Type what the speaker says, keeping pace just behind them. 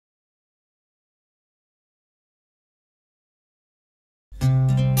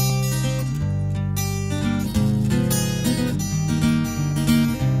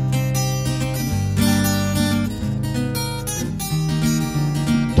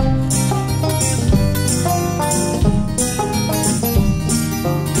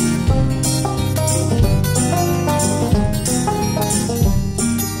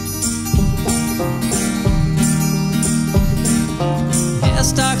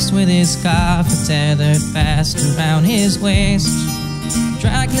walks with his scarf tethered fast around his waist,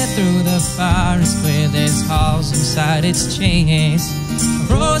 dragging it through the forest with his halls inside its chase.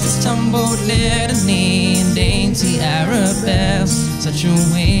 Roses tumbled litany and dainty arabesques. Such a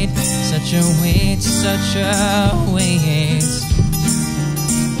weight, such a weight, such a weight.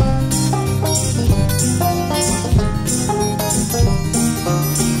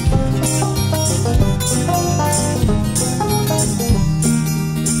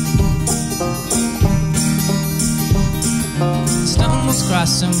 Stumbles across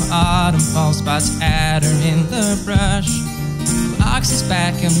some autumn fall spots at her in the brush. Locks his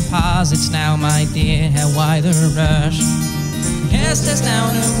back and posits, now my dear, why the rush? Hair stares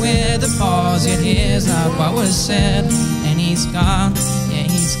down her with a pause, yet hears not what was said. And he's gone, yeah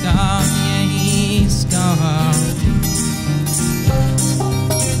he's gone, yeah he's gone.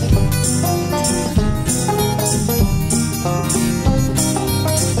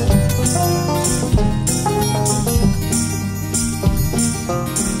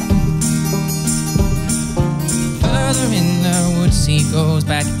 In the woods he goes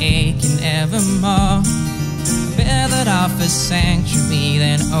back aching evermore. A bear that offers sanctuary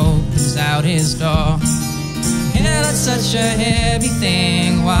then opens out his door. Yeah, that's such a heavy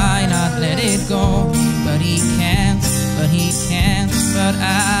thing, why not let it go? But he can't, but he can't, but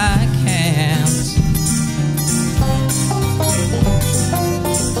I can't.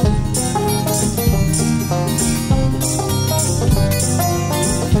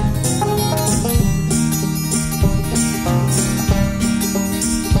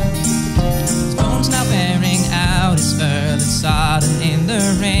 Sodden in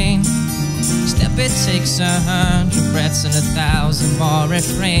the rain. Step it takes 100 breaths and 1,000 more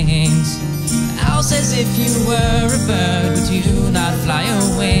refrains. Owl says if you were a bird, would you not fly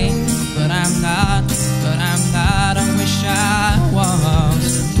away? But I'm not, but I'm not, I wish I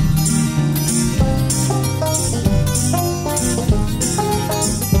was.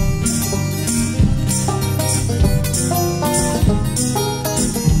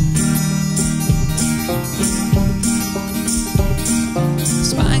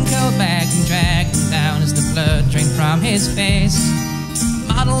 Back and dragged him down as the blood drained from his face.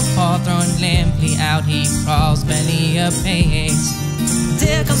 Mottled paw thrown limply out, he crawls belly apace.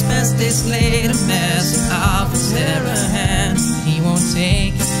 There comes past this later mess, offers her a hand. He won't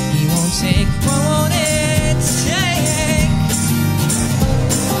take, he won't take, what won't it take?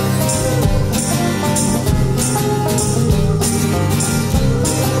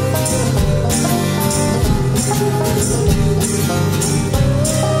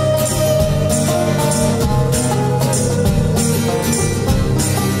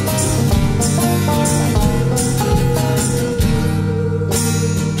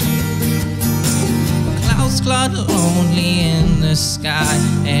 Cloud lonely in the sky,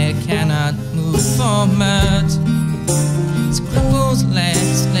 air cannot move for mud. His cripple's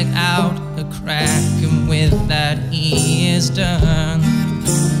legs lick out a crack, and with that he is done.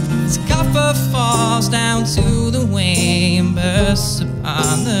 His copper falls down to the way and bursts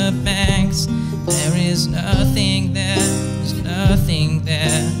upon the banks. There is nothing there, there's nothing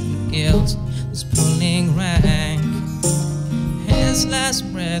there. Guilt is pulling rank. His last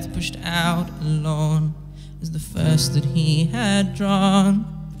breath pushed out alone is the first that he had drawn.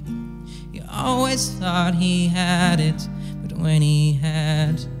 He always thought he had it, but when he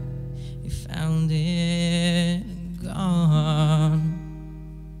had, he found it.